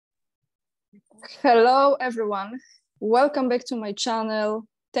Hello, everyone. Welcome back to my channel.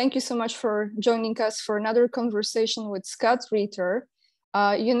 Thank you so much for joining us for another conversation with Scott Ritter.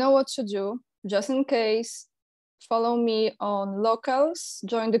 You know what to do. Just in case, follow me on Locals,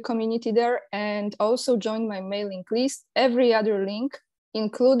 join the community there, and also join my mailing list. Every other link,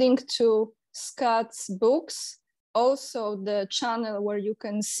 including to Scott's books, also the channel where you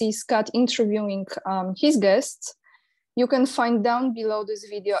can see Scott interviewing his guests, you can find down below this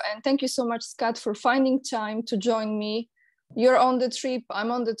video. And thank you so much, Scott, for finding time to join me. You're on the trip, I'm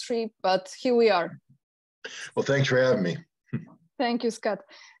on the trip, but here we are. Well, thanks for having me. Thank you, Scott.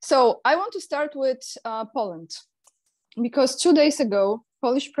 So I want to start with Poland, because 2 days ago,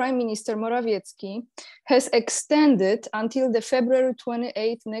 Polish Prime Minister Morawiecki has extended until the February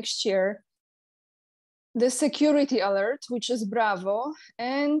 28th next year the security alert, which is Bravo,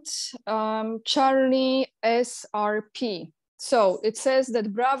 and Charlie SRP. So it says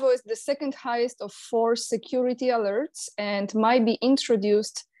that Bravo is the second highest of 4 security alerts and might be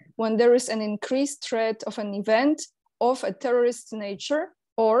introduced when there is an increased threat of an event of a terrorist nature,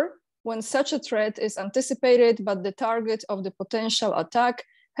 or when such a threat is anticipated, but the target of the potential attack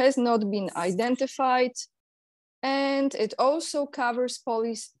has not been identified. And it also covers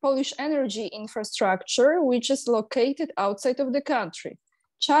Polish energy infrastructure, which is located outside of the country.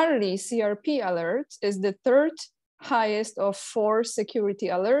 Charlie CRP alert is the third highest of 4 security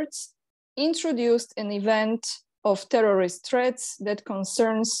alerts introduced in event of terrorist threats that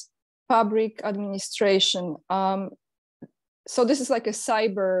concerns public administration. So this is like a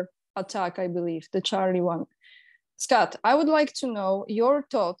cyber attack, I believe, the Charlie one. Scott, I would like to know your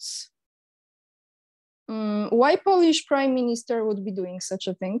thoughts. Why Polish Prime Minister would be doing such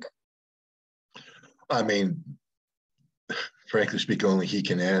a thing? I mean, frankly speaking, only he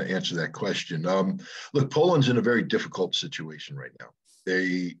can answer that question. Look, Poland's in a very difficult situation right now.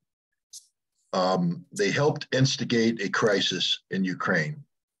 They helped instigate a crisis in Ukraine,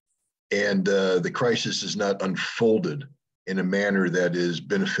 and the crisis is not unfolded in a manner that is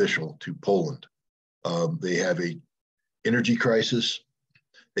beneficial to Poland. They have an energy crisis,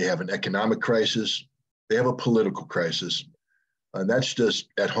 they have an economic crisis, they have a political crisis, and that's just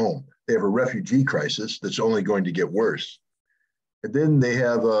at home. They have a refugee crisis that's only going to get worse. And then they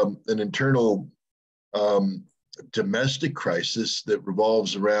have an internal domestic crisis that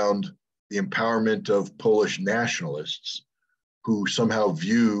revolves around the empowerment of Polish nationalists who somehow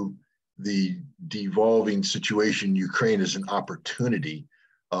view the devolving situation in Ukraine as an opportunity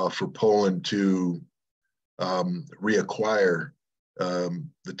for Poland to reacquire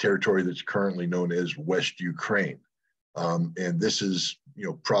the territory that's currently known as West Ukraine. And this is,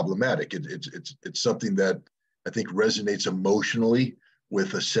 problematic. It's something that I think resonates emotionally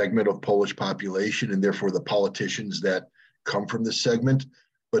with a segment of Polish population and therefore the politicians that come from this segment,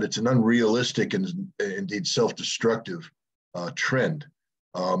 but it's an unrealistic and indeed self-destructive trend.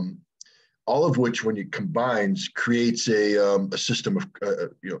 All of which, when it combines, creates a system of,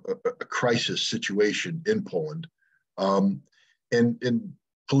 a crisis situation in Poland. And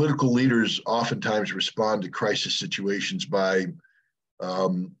political leaders oftentimes respond to crisis situations by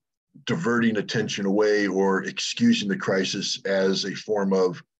diverting attention away or excusing the crisis as a form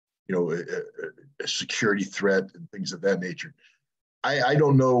of, a security threat and things of that nature. I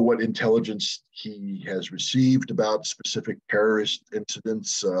don't know what intelligence he has received about specific terrorist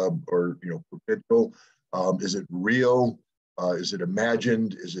incidents or, potential. Is it real? Is it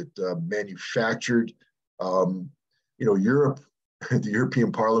imagined? Is it manufactured? Europe, the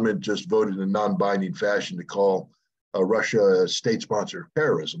European Parliament just voted in a non-binding fashion to call Russia a state sponsor of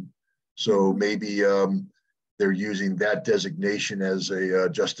terrorism. So maybe they're using that designation as a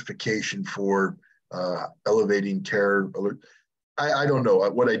justification for elevating terror alert. I don't know.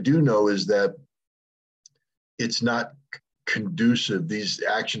 What I do know is that it's not conducive. These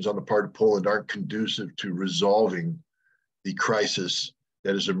actions on the part of Poland aren't conducive to resolving the crisis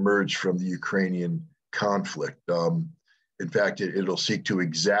that has emerged from the Ukrainian conflict. In fact, it'll seek to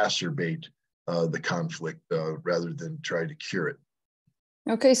exacerbate the conflict rather than try to cure it.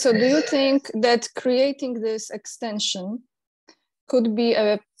 Okay, so do you think that creating this extension could be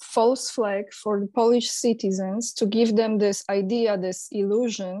a false flag for the Polish citizens to give them this idea, this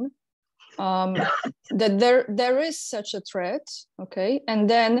illusion that there is such a threat, okay, and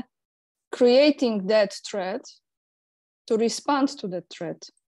then creating that threat to respond to that threat?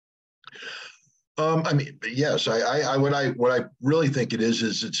 I mean, yes. What I really think it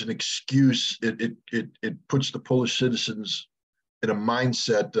is it's an excuse. It puts the Polish citizens in a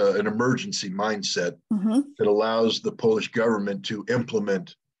mindset, an emergency mindset, that allows the Polish government to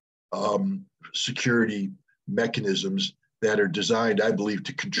implement security mechanisms that are designed, I believe,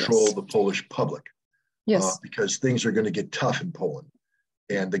 to control the Polish public. Yes. Because things are going to get tough in Poland.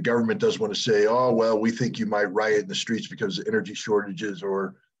 And the government doesn't want to say, oh, well, we think you might riot in the streets because of energy shortages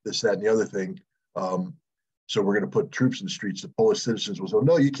or this, that, and the other thing. So we're going to put troops in the streets. The Polish citizens will say,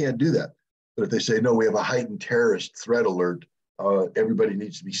 no, you can't do that. But if they say, no, we have a heightened terrorist threat alert, everybody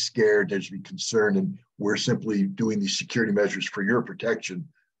needs to be scared, needs to be concerned, and we're simply doing these security measures for your protection,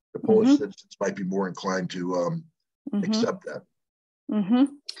 the Polish citizens might be more inclined to accept that.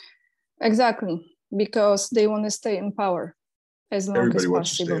 Exactly, because they want to stay in power as long Everybody as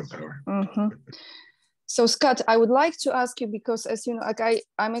wants possible. to stay in power. So Scott, I would like to ask you, because as you know, like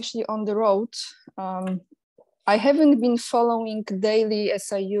I'm actually on the road. I haven't been following daily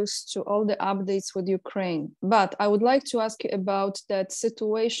as I used to all the updates with Ukraine, but I would like to ask you about that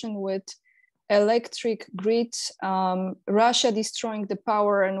situation with electric grid, Russia destroying the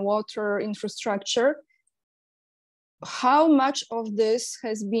power and water infrastructure. How much of this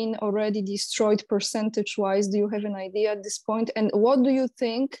has been already destroyed percentage-wise? Do you have an idea at this point? And what do you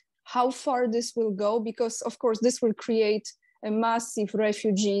think, how far this will go? Because of course, this will create a massive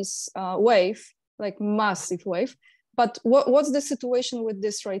refugees wave, like massive wave. But what's the situation with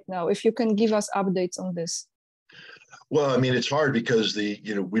this right now? If you can give us updates on this. Well, I mean, it's hard because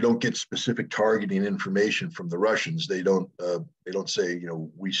we don't get specific targeting information from the Russians. They don't say,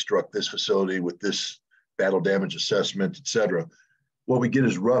 we struck this facility with this battle damage assessment, et cetera. What we get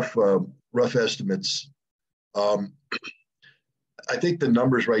is rough estimates. I think the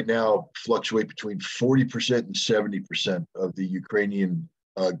numbers right now fluctuate between 40% and 70% of the Ukrainian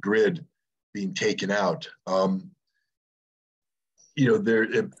grid being taken out.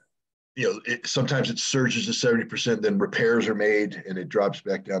 Sometimes it surges to 70%, then repairs are made and it drops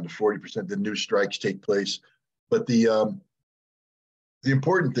back down to 40%, then new strikes take place. But the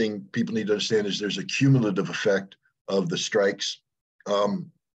important thing people need to understand is there's a cumulative effect of the strikes.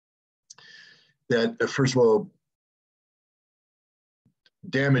 That first of all,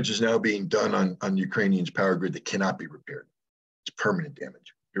 damage is now being done on Ukrainians' power grid that cannot be repaired. It's permanent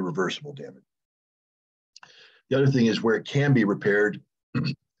damage, irreversible damage. The other thing is where it can be repaired,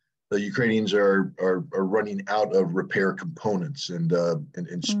 the Ukrainians are running out of repair components and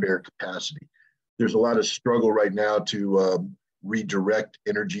spare capacity. There's a lot of struggle right now to redirect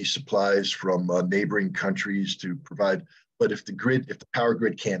energy supplies from neighboring countries to provide. But if the power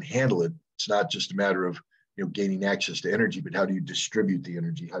grid can't handle it, it's not just a matter of gaining access to energy, but how do you distribute the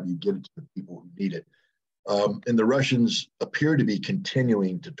energy? How do you get it to the people who need it? And the Russians appear to be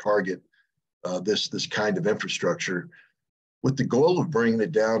continuing to target this kind of infrastructure with the goal of bringing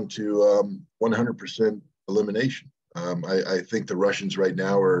it down to 100% elimination. I think the Russians right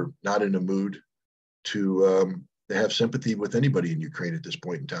now are not in a mood to have sympathy with anybody in Ukraine at this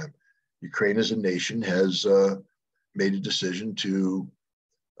point in time. Ukraine as a nation has made a decision to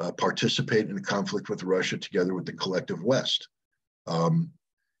participate in a conflict with Russia together with the collective West.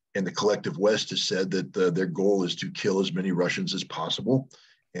 And the collective West has said that their goal is to kill as many Russians as possible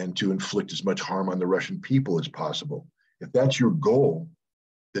and to inflict as much harm on the Russian people as possible. If that's your goal,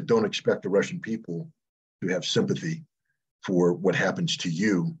 then don't expect the Russian people to have sympathy for what happens to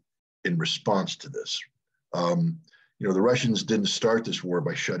you in response to this. The Russians didn't start this war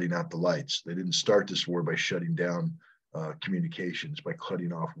by shutting out the lights. They didn't start this war by shutting down communications, by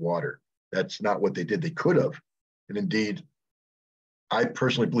cutting off water. That's not what they did. They could have, and indeed, I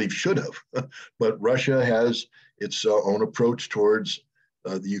personally believe should have. But Russia has its own approach towards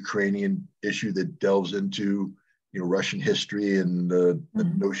the Ukrainian issue that delves into Russian history and the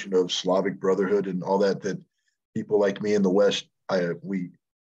notion of Slavic brotherhood and all that people like me in the West,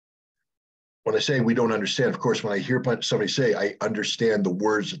 when I say we don't understand, of course, when I hear somebody say, I understand the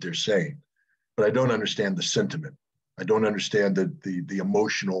words that they're saying, but I don't understand the sentiment. I don't understand the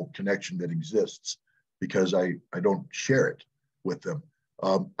emotional connection that exists because I don't share it with them.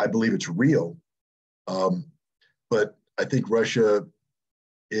 I believe it's real, but I think Russia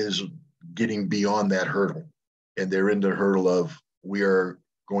is getting beyond that hurdle. And they're in the hurdle of, we are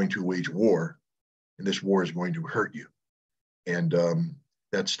going to wage war, and this war is going to hurt you. And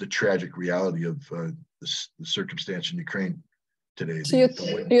that's the tragic reality of the circumstance in Ukraine today. So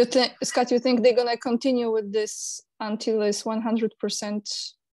you think, Scott, you think they're going to continue with this until it's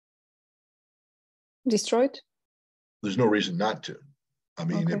 100% destroyed? There's no reason not to. I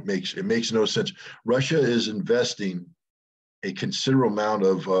mean, okay. It makes no sense. Russia is investing a considerable amount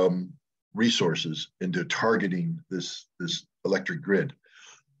of resources into targeting this electric grid,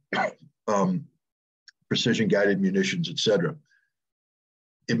 precision guided munitions, et cetera.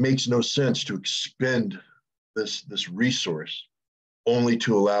 It makes no sense to expend this resource only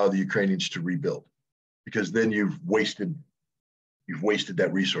to allow the Ukrainians to rebuild, because then you've wasted you've wasted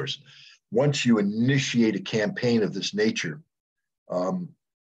that resource. Once you initiate a campaign of this nature,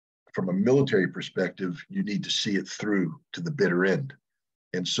 from a military perspective, you need to see it through to the bitter end.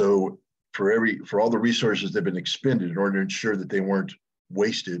 And so for all the resources that have been expended in order to ensure that they weren't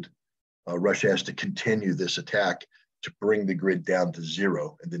wasted, Russia has to continue this attack to bring the grid down to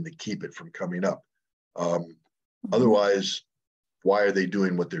zero and then to keep it from coming up. Otherwise, why are they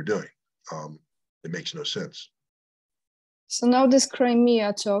doing what they're doing? It makes no sense. So now this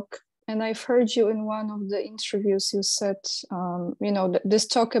Crimea talk, and I've heard you in one of the interviews, you said, this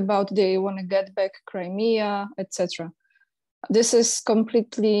talk about they want to get back Crimea, etc. This is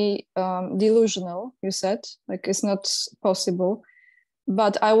completely delusional, you said, like it's not possible.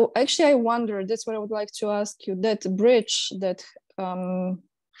 But I wonder, that's what I would like to ask you, that bridge that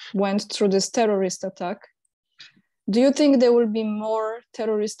went through this terrorist attack, do you think there will be more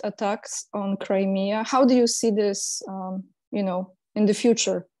terrorist attacks on Crimea? How do you see this, in the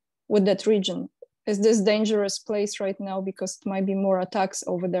future with that region? Is this a dangerous place right now because it might be more attacks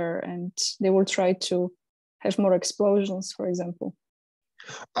over there and they will try to have more explosions, for example?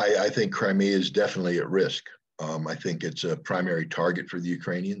 I think Crimea is definitely at risk. I think it's a primary target for the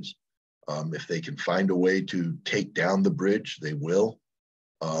Ukrainians. If they can find a way to take down the bridge, they will.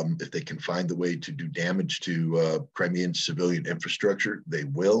 If they can find the way to do damage to Crimean civilian infrastructure, they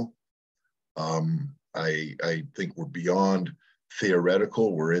will. I think we're beyond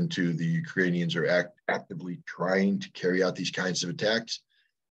theoretical. We're into the Ukrainians are actively trying to carry out these kinds of attacks,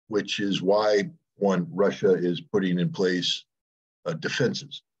 which is why, one, Russia is putting in place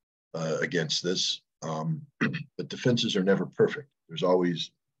defenses against this. But defenses are never perfect. There's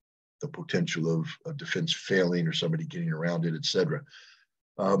always the potential of a defense failing or somebody getting around it, et cetera.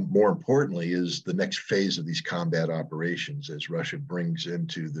 More importantly is the next phase of these combat operations as Russia brings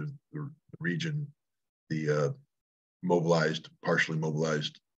into the region the partially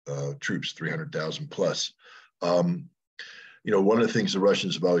mobilized troops, 300,000 plus. One of the things the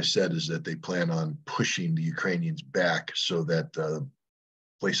Russians have always said is that they plan on pushing the Ukrainians back so that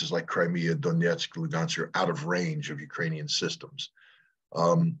places like Crimea, Donetsk, Lugansk are out of range of Ukrainian systems.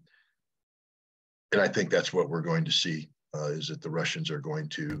 And I think that's what we're going to see, is that the Russians are going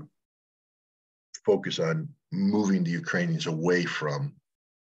to focus on moving the Ukrainians away from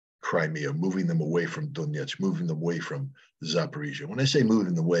Crimea, moving them away from Donetsk, moving them away from Zaporizhia. When I say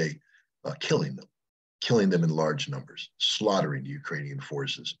moving them away, killing them in large numbers, slaughtering the Ukrainian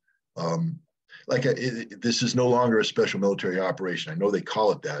forces. This is no longer a special military operation. I know they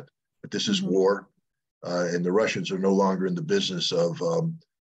call it that, but this is war. And the Russians are no longer in the business of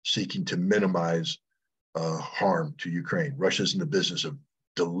seeking to minimize harm to Ukraine. Russia's in the business of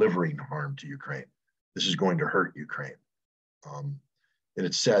delivering harm to Ukraine. This is going to hurt Ukraine. And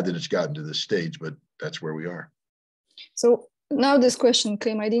it's sad that it's gotten to this stage, but that's where we are. So now this question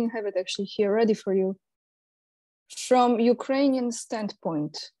came, I didn't have it actually here ready for you. From Ukrainian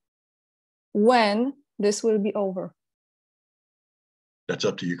standpoint, when this will be over? That's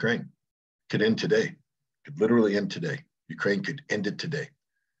up to Ukraine. Could end today. Could literally end today. Ukraine could end it today.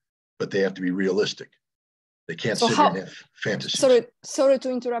 But they have to be realistic. They can't sit here and have fantasies. Sorry to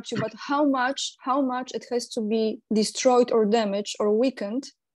interrupt you, but how much it has to be destroyed or damaged or weakened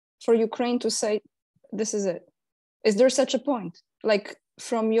for Ukraine to say, this is it? Is there such a point, like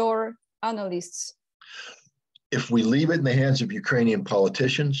from your analysts? If we leave it in the hands of Ukrainian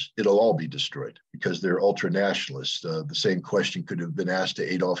politicians, it'll all be destroyed because they're ultra-nationalists. The same question could have been asked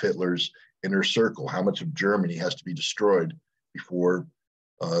to Adolf Hitler's inner circle. How much of Germany has to be destroyed before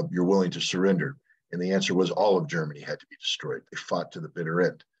you're willing to surrender? And the answer was all of Germany had to be destroyed. They fought to the bitter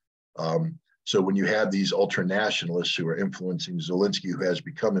end. So when you have these ultra-nationalists who are influencing Zelensky, who has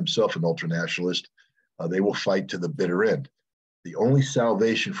become himself an ultra-nationalist, they will fight to the bitter end. The only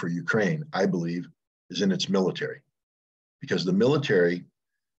salvation for Ukraine, I believe, is in its military, because the military,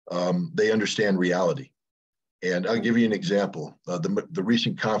 they understand reality. And I'll give you an example. The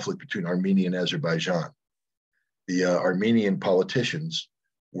recent conflict between Armenia and Azerbaijan, the Armenian politicians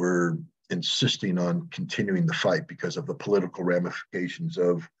were insisting on continuing the fight because of the political ramifications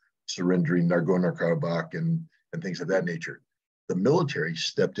of surrendering Nagorno-Karabakh and things of that nature. The military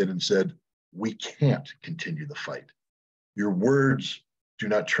stepped in and said, we can't continue the fight. Your words do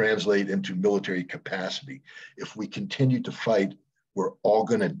not translate into military capacity. If we continue to fight, we're all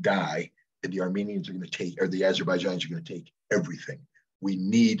going to die, and the Armenians are going to take, or the Azerbaijanis are going to take everything. We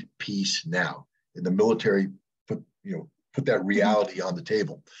need peace now. And the military put that reality on the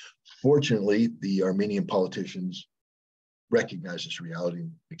table. Fortunately, the Armenian politicians recognize this reality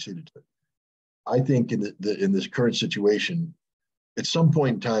and acceded to it. I think in this current situation, at some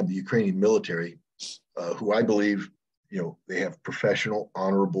point in time, the Ukrainian military, who I believe they have professional,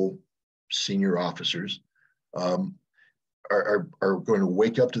 honorable senior officers, are going to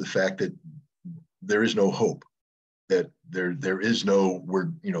wake up to the fact that there is no hope, that there is no,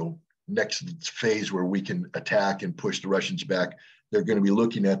 next phase where we can attack and push the Russians back. They're going to be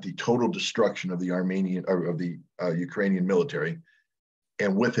looking at the total destruction of the Ukrainian military,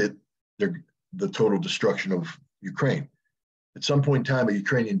 and with it, the total destruction of Ukraine. At some point in time, a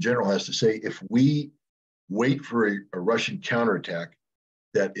Ukrainian general has to say, if we wait for a Russian counterattack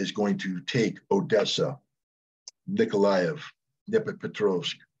that is going to take Odessa, Nikolaev,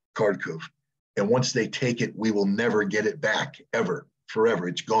 Dnipropetrovsk, Kharkov, and once they take it, we will never get it back, ever, forever.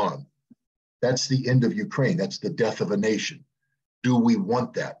 It's gone. That's the end of Ukraine. That's the death of a nation. Do we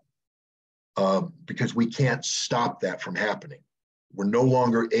want that? Because we can't stop that from happening. We're no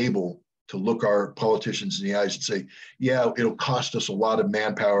longer able to look our politicians in the eyes and say, yeah, it'll cost us a lot of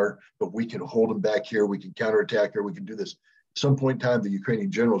manpower, but we can hold them back here. We can counterattack here. We can do this. At some point in time, the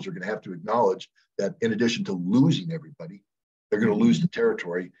Ukrainian generals are going to have to acknowledge that in addition to losing everybody, they're going to lose the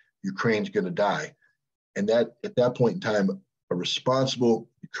territory. Ukraine's going to die. And that at that point in time, a responsible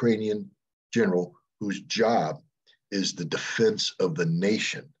Ukrainian general whose job is the defense of the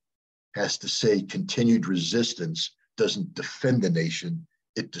nation has to say continued resistance doesn't defend the nation,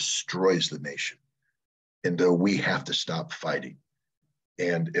 it destroys the nation. And we have to stop fighting.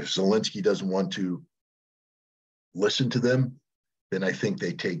 And if Zelensky doesn't want to listen to them, then I think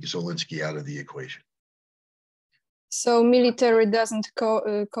they take Zelensky out of the equation. So military doesn't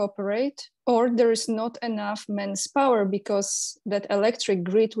cooperate, or there is not enough men's power because that electric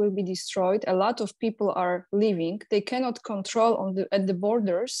grid will be destroyed. A lot of people are leaving. They cannot control at the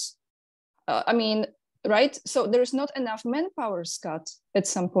borders. Right? So there's not enough manpower, Scott, at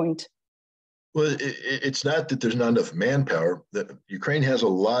some point. Well, it's not that there's not enough manpower. That Ukraine has a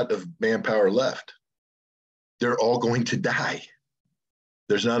lot of manpower left. They're all going to die.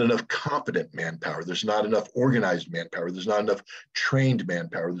 There's not enough competent manpower. There's not enough organized manpower. There's not enough trained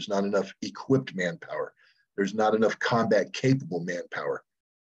manpower. There's not enough equipped manpower. There's not enough combat capable manpower.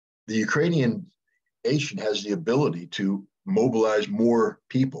 The Ukrainian nation has the ability to mobilize more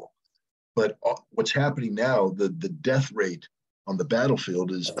people. But what's happening now, the death rate on the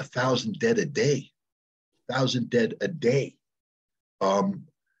battlefield is 1,000 dead a day, 1,000 dead a day.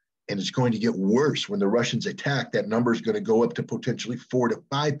 And it's going to get worse when the Russians attack. That number is going to go up to potentially 4,000 to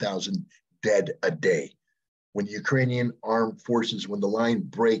 5,000 dead a day. When the Ukrainian armed forces, when the line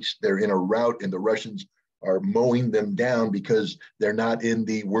breaks, they're in a rout and the Russians are mowing them down because they're not in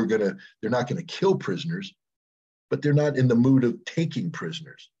the, they're not going to kill prisoners, but they're not in the mood of taking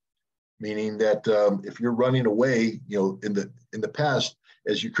prisoners. Meaning that if you're running away, in the past,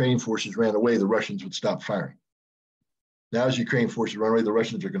 as Ukrainian forces ran away, the Russians would stop firing. Now, as Ukrainian forces run away, the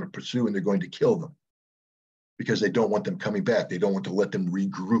Russians are going to pursue and they're going to kill them because they don't want them coming back. They don't want to let them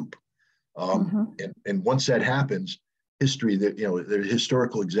regroup. And once that happens, history, the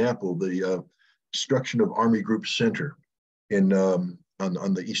historical example, the destruction of Army Group Center on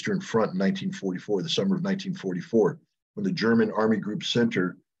the Eastern Front in 1944, the summer of 1944, when the German Army Group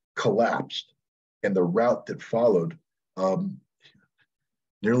Center collapsed and the rout that followed,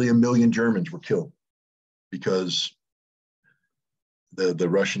 nearly 1 million Germans were killed because the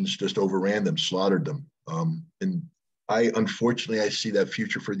Russians just overran them, slaughtered them. And unfortunately, I see that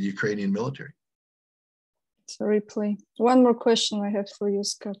future for the Ukrainian military. Sorry, play. One more question I have for you,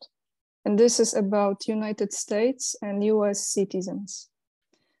 Scott. And this is about United States and US citizens.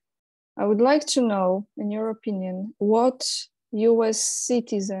 I would like to know, in your opinion, what US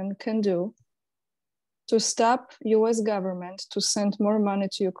citizen can do to stop US government to send more money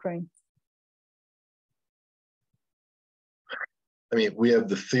to Ukraine? I mean, we have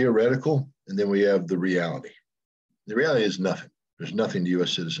the theoretical and then we have the reality. The reality is nothing. There's nothing the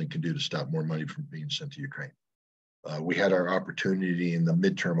US citizen can do to stop more money from being sent to Ukraine. We had our opportunity in the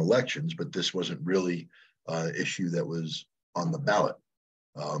midterm elections, but this wasn't really an issue that was on the ballot.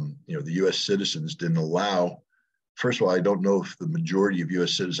 The US citizens didn't allow. First of all, I don't know if the majority of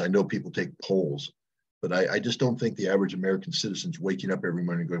US citizens, I know people take polls, but I just don't think the average American citizen's waking up every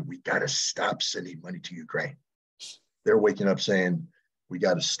morning going, we got to stop sending money to Ukraine. They're waking up saying, we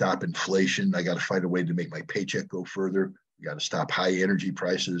got to stop inflation. I got to find a way to make my paycheck go further. We got to stop high energy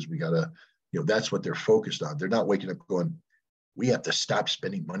prices. We got to, that's what they're focused on. They're not waking up going, we have to stop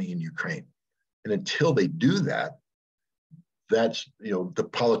spending money in Ukraine. And until they do that, that's, the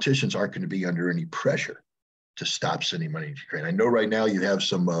politicians aren't going to be under any pressure to stop sending money to Ukraine. I know right now you have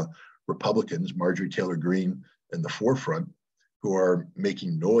some Republicans, Marjorie Taylor Greene in the forefront, who are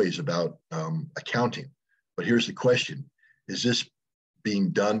making noise about accounting. But here's the question. Is this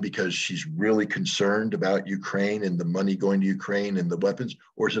being done because she's really concerned about Ukraine and the money going to Ukraine and the weapons,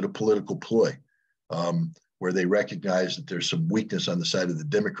 or is it a political ploy where they recognize that there's some weakness on the side of the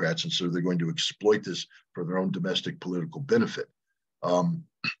Democrats, and so they're going to exploit this for their own domestic political benefit?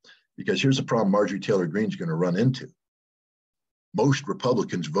 Because here's a problem Marjorie Taylor Greene's going to run into. Most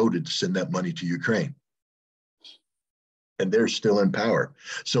Republicans voted to send that money to Ukraine, and they're still in power.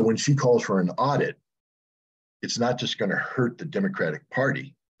 So when she calls for an audit, it's not just going to hurt the Democratic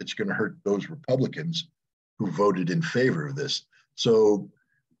Party, it's going to hurt those Republicans who voted in favor of this. So,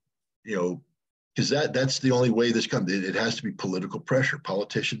 you know, because that's the only way this comes. It has to be political pressure.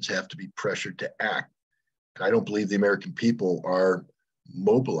 Politicians have to be pressured to act. And I don't believe the American people are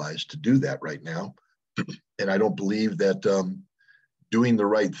mobilized to do that right now. And I don't believe that doing the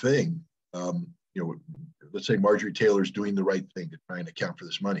right thing, you know, let's say Marjorie Taylor's doing the right thing to try and account for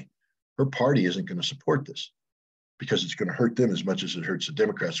this money. Her party isn't going to support this, because it's going to hurt them as much as it hurts the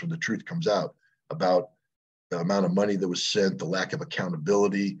Democrats when the truth comes out about the amount of money that was sent, the lack of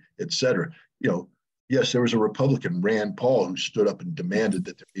accountability, et cetera. You know, yes, there was a Republican, Rand Paul, who stood up and demanded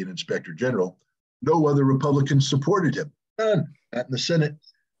that there be an inspector general. No other Republicans supported him. None, not in the Senate.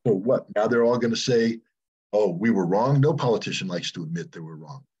 So what? Now they're all going to say, oh, we were wrong. No politician likes to admit they were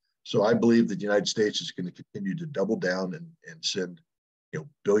wrong. So I believe that the United States is going to continue to double down and send, you know,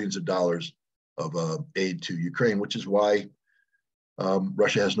 billions of dollars of aid to Ukraine, which is why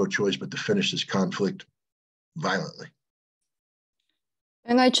Russia has no choice but to finish this conflict violently.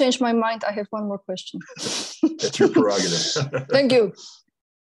 And I changed my mind. I have one more question. That's your prerogative. Thank you.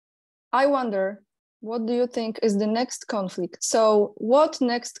 I wonder, what do you think is the next conflict? So what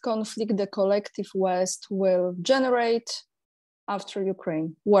next conflict the collective West will generate after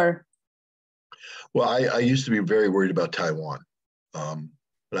Ukraine? Where? Well, I used to be very worried about Taiwan.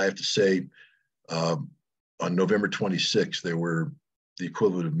 But I have to say, on November 26th, there were the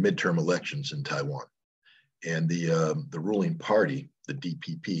equivalent of midterm elections in Taiwan. And the ruling party, the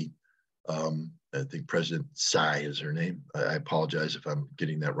DPP, I think President Tsai is her name. I apologize if I'm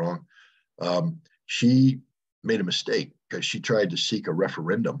getting that wrong. She made a mistake because she tried to seek a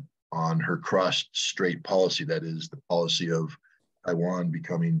referendum on her cross-strait policy, that is the policy of Taiwan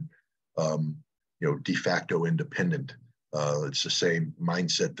becoming, you know, de facto independent. It's the same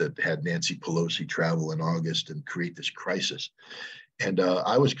mindset that had Nancy Pelosi travel in August and create this crisis. And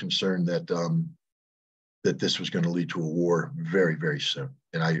I was concerned that that this was going to lead to a war very, very soon.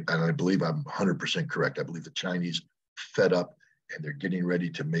 And I believe I'm 100% correct. I believe the Chinese fed up and they're getting ready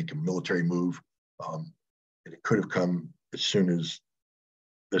to make a military move. And it could have come as soon as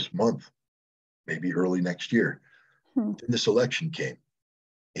this month, maybe early next year. Then this election came,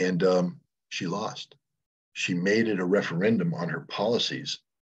 and she lost. She made it a referendum on her policies,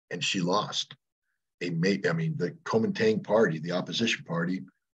 and she lost. I mean, the Kuomintang party, the opposition party,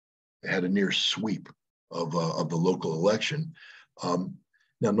 had a near sweep of the local election.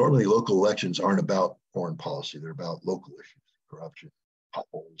 Now, normally local elections aren't about foreign policy; they're about local issues, corruption,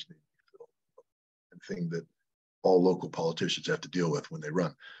 potholes, and thing that all local politicians have to deal with when they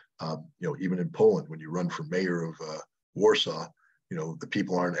run. You know, even in Poland, when you run for mayor of Warsaw, you know, the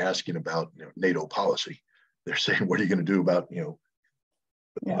people aren't asking about, you know, NATO policy. They're saying, what are you going to do about, you know,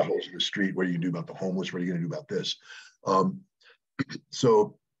 the potholes in the street? What are you going to do about the homeless? What are you going to do about this?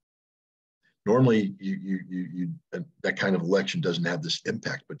 So normally that kind of election doesn't have this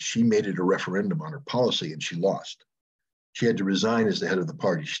impact, but she made it a referendum on her policy and she lost. She had to resign as the head of the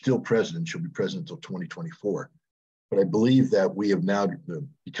party. She's still president. She'll be president until 2024. But I believe that we have now,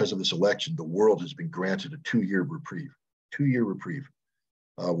 because of this election, the world has been granted a 2-year reprieve,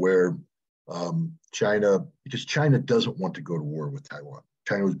 where China, because China doesn't want to go to war with Taiwan.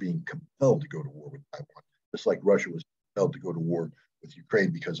 China was being compelled to go to war with Taiwan, just like Russia was compelled to go to war with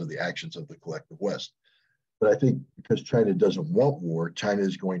Ukraine because of the actions of the collective West. But I think because China doesn't want war, China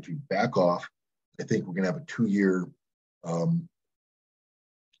is going to back off. I think we're going to have a 2-year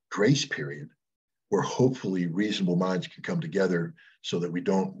grace period where hopefully reasonable minds can come together so that we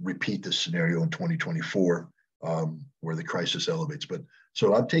don't repeat this scenario in 2024 where the crisis elevates. But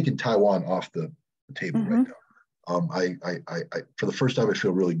so I'm taking Taiwan off the table right now. I for the first time, I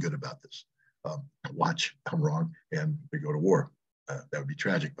feel really good about this. Watch, I'm wrong, and we go to war. That would be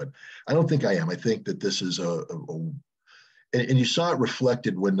tragic, but I don't think I am. I think that this is and you saw it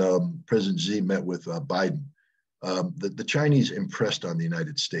reflected when President Xi met with Biden. The Chinese impressed on the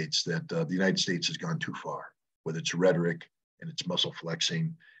United States that the United States has gone too far with its rhetoric and its muscle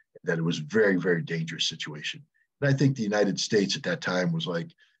flexing, that it was a very, very dangerous situation. And I think the United States at that time was like,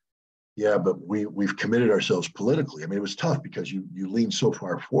 yeah, but we've committed ourselves politically. I mean, it was tough because you lean so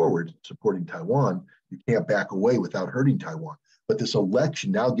far forward supporting Taiwan, you can't back away without hurting Taiwan. But this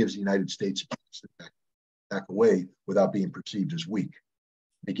election now gives the United States a chance to back away without being perceived as weak.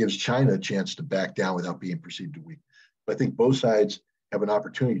 It gives China a chance to back down without being perceived as weak. But I think both sides have an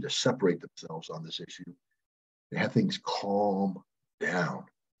opportunity to separate themselves on this issue and have things calm down,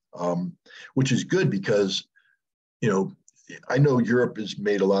 which is good because, I know Europe has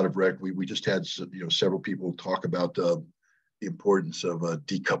made a lot of we just had several people talk about the importance of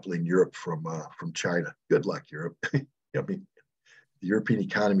decoupling Europe from China. Good luck, Europe. I mean, the European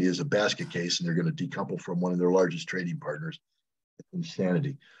economy is a basket case, and they're going to decouple from one of their largest trading partners. It's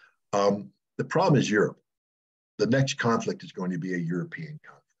insanity. The problem is Europe. The next conflict is going to be a European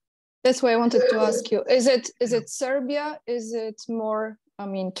conflict. That's why I wanted to ask you: is it Serbia? Is it more? I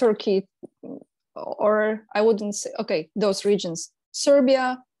mean, Turkey, or I wouldn't say. Okay, those regions: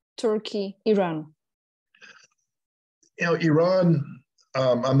 Serbia, Turkey, Iran. Iran.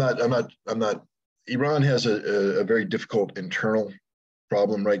 I'm not. Iran has a very difficult internal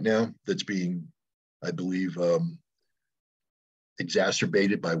problem right now that's being, I believe,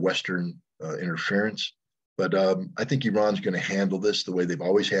 exacerbated by Western interference. But I think Iran's going to handle this the way they've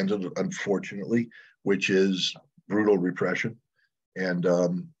always handled it, unfortunately, which is brutal repression, and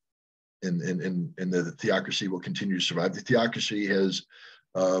the theocracy will continue to survive. The theocracy has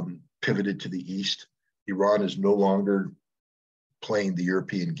pivoted to the east. Iran is no longer playing the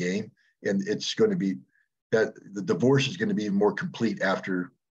European game, and it's going to be that the divorce is going to be more complete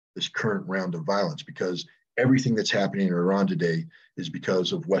after this current round of violence, because everything that's happening in Iran today is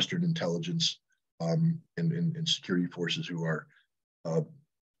because of Western intelligence and security forces who are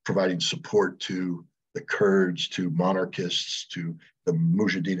providing support to the Kurds, to monarchists, to the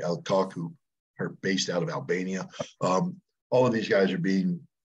Mujahideen al-Haq, who are based out of Albania. All of these guys are being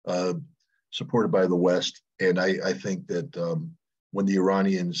supported by the West. And I think that when the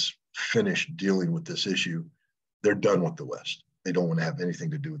Iranians finish dealing with this issue, they're done with the West. They don't want to have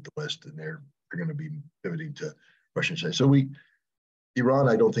anything to do with the West, and they're going to be pivoting to Russian side. So Iran,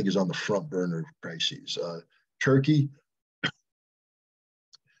 I don't think, is on the front burner of crises. Turkey,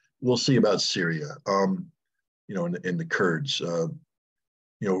 we'll see about Syria, and the Kurds.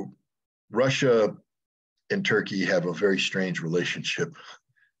 Russia and Turkey have a very strange relationship.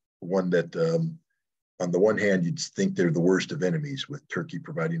 One that, on the one hand, you'd think they're the worst of enemies, with Turkey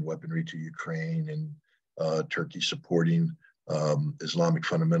providing weaponry to Ukraine and Turkey supporting Islamic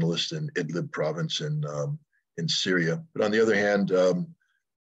fundamentalists in Idlib province in Syria. But on the other hand,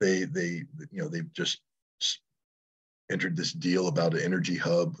 they've just entered this deal about an energy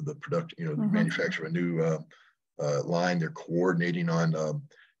hub, the production, the manufacture of a new line. They're coordinating on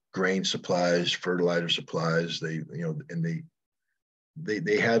grain supplies, fertilizer supplies. They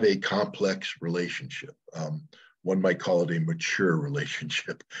have a complex relationship. One might call it a mature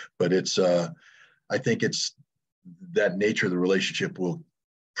relationship, but I think it's that nature of the relationship will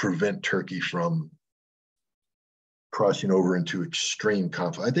prevent Turkey from crossing over into extreme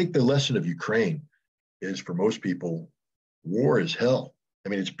conflict. I think the lesson of Ukraine is, for most people, war is hell. I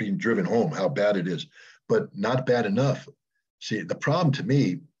mean, it's being driven home how bad it is, but not bad enough. See, the problem to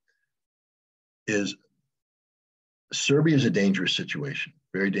me is Serbia is a dangerous situation,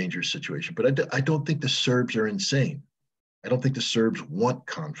 very dangerous situation, but I don't think the Serbs are insane. I don't think the Serbs want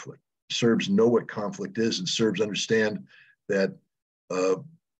conflict. Serbs know what conflict is, and Serbs understand that a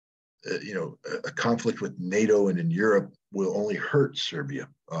conflict with NATO and in Europe will only hurt Serbia.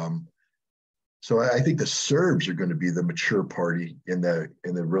 So I think the Serbs are going to be the mature party in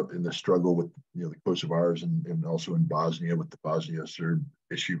the struggle with the Kosovars and also in Bosnia with the Bosnia Serb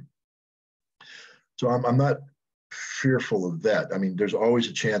issue. So I'm not fearful of that. I mean, there's always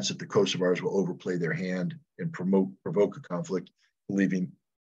a chance that the Kosovars will overplay their hand and provoke a conflict, believing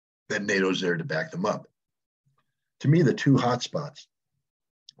that NATO's there to back them up. To me, the two hotspots,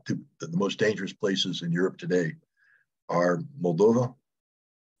 the most dangerous places in Europe today, are Moldova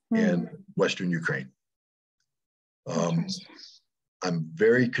and Western Ukraine. I'm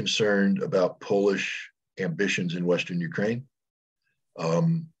very concerned about Polish ambitions in Western Ukraine.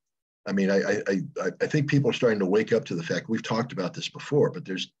 I mean, I think people are starting to wake up to the fact, we've talked about this before, but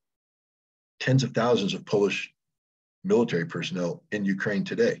there's tens of thousands of Polish military personnel in Ukraine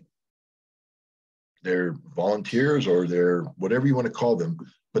today. They're volunteers, or they're whatever you want to call them,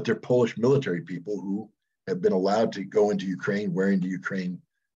 but they're Polish military people who have been allowed to go into Ukraine wearing the Ukraine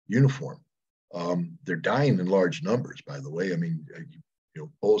uniform. They're dying in large numbers, by the way. I mean,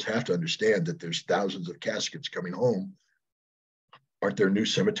 Poles have to understand that there's thousands of caskets coming home. Aren't there new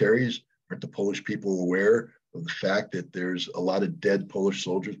cemeteries? Aren't the Polish people aware of the fact that there's a lot of dead Polish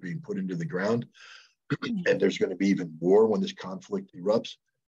soldiers being put into the ground? And there's going to be even more when this conflict erupts.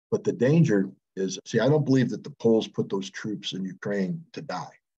 But the danger is, see, I don't believe that the Poles put those troops in Ukraine to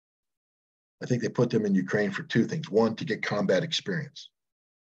die. I think they put them in Ukraine for two things. One, to get combat experience,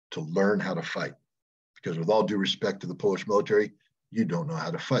 to learn how to fight. Because with all due respect to the Polish military, you don't know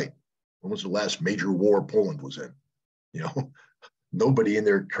how to fight. When was the last major war Poland was in? You know, nobody in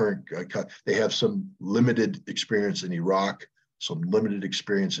their current, they have some limited experience in Iraq, some limited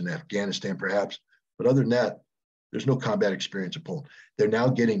experience in Afghanistan perhaps, but other than that, there's no combat experience in Poland. They're now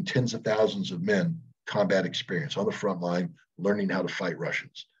getting tens of thousands of men combat experience on the front line, learning how to fight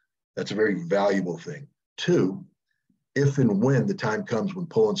Russians. That's a very valuable thing. Two, if and when the time comes when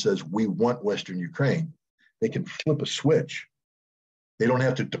Poland says, we want Western Ukraine, they can flip a switch. They don't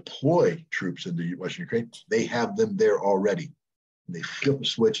have to deploy troops into Western Ukraine. They have them there already. And they flip a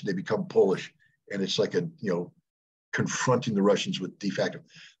switch, they become Polish. And it's like confronting the Russians with de facto.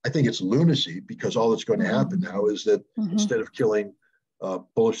 I think it's lunacy, because all that's going to happen now is that instead of killing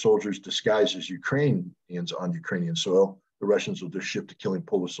Polish soldiers disguised as Ukrainians on Ukrainian soil, the Russians will just shift to killing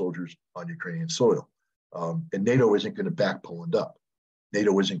Polish soldiers on Ukrainian soil. And NATO isn't going to back Poland up.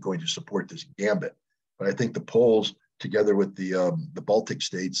 NATO isn't going to support this gambit. But I think the Poles, together with the Baltic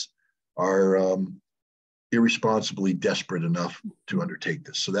states, are irresponsibly desperate enough to undertake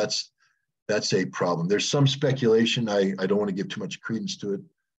this. So that's a problem. There's some speculation, I don't want to give too much credence to it,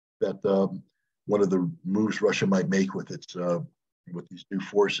 that one of the moves Russia might make with its with these new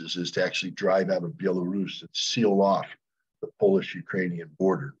forces is to actually drive out of Belarus and seal off the Polish-Ukrainian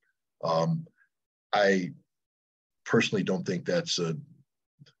border. I personally don't think that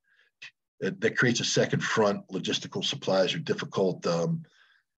creates a second front. Logistical supplies are difficult.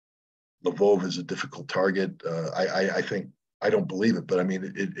 Lvov is a difficult target. I don't believe it, but I mean,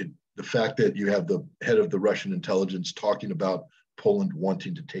 the fact that you have the head of the Russian intelligence talking about Poland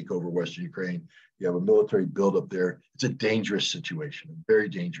wanting to take over Western Ukraine, you have a military buildup there. It's a dangerous situation, a very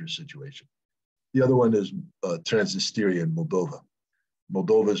dangerous situation. The other one is Transnistria in Moldova.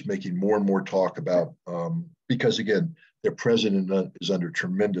 Moldova is making more and more talk about, because again, their president is under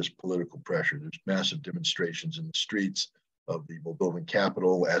tremendous political pressure. There's massive demonstrations in the streets of the Moldovan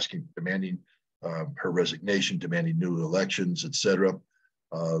capital, demanding her resignation, demanding new elections, etc.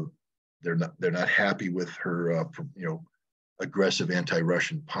 They're not happy with her, aggressive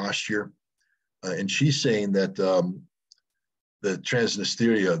anti-Russian posture, and she's saying that the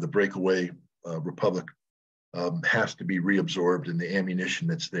Transnistria, the breakaway republic, has to be reabsorbed, and the ammunition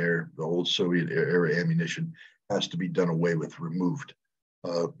that's there, the old Soviet era ammunition, has to be done away with, removed.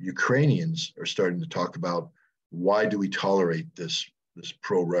 Ukrainians are starting to talk about, why do we tolerate this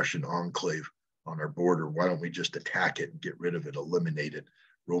pro-Russian enclave on our border? Why don't we just attack it and get rid of it, eliminate it?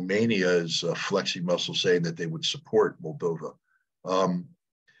 Romania is flexing muscle, saying that they would support Moldova.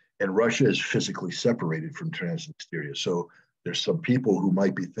 And Russia is physically separated from Transnistria. So there's some people who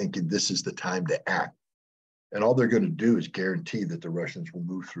might be thinking this is the time to act. And all they're going to do is guarantee that the Russians will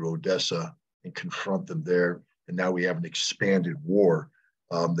move through Odessa and confront them there. And now we have an expanded war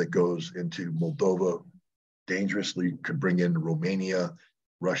that goes into Moldova, dangerously could bring in Romania,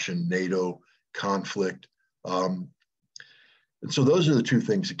 Russian NATO conflict. And so those are the two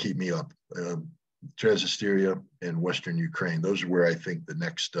things that keep me up, Transnistria and Western Ukraine. Those are where I think the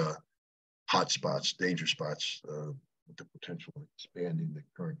next hot spots, danger spots, with the potential of expanding the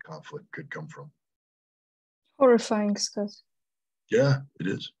current conflict could come from. Horrifying, Scott. Yeah, it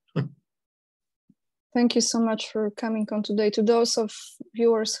is. Thank you so much for coming on today. To those of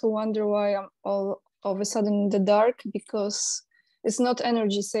viewers who wonder why I'm all of a sudden in the dark, because it's not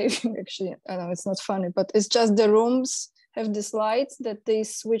energy saving, actually. I know it's not funny, but it's just the rooms have this light that they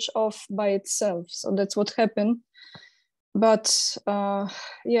switch off by itself. So that's what happened. But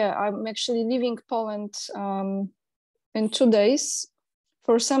yeah, I'm actually leaving Poland in 2 days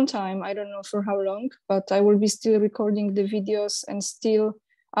for some time. I don't know for how long, but I will be still recording the videos and still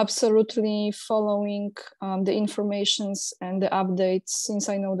absolutely following the informations and the updates, since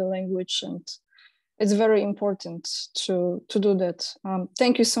I know the language, and it's very important to do that.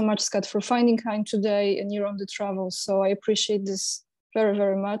 Thank you so much, Scott, for finding time today, and you're on the travel, so I appreciate this very,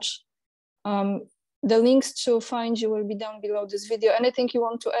 very much. The links to find you will be down below this video. Anything you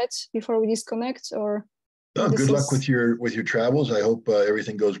want to add before we disconnect, or? No, good luck with your travels. I hope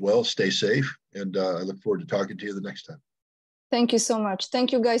everything goes well. Stay safe, and I look forward to talking to you the next time. Thank you so much.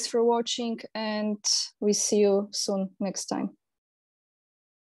 Thank you guys for watching, and we see you soon next time.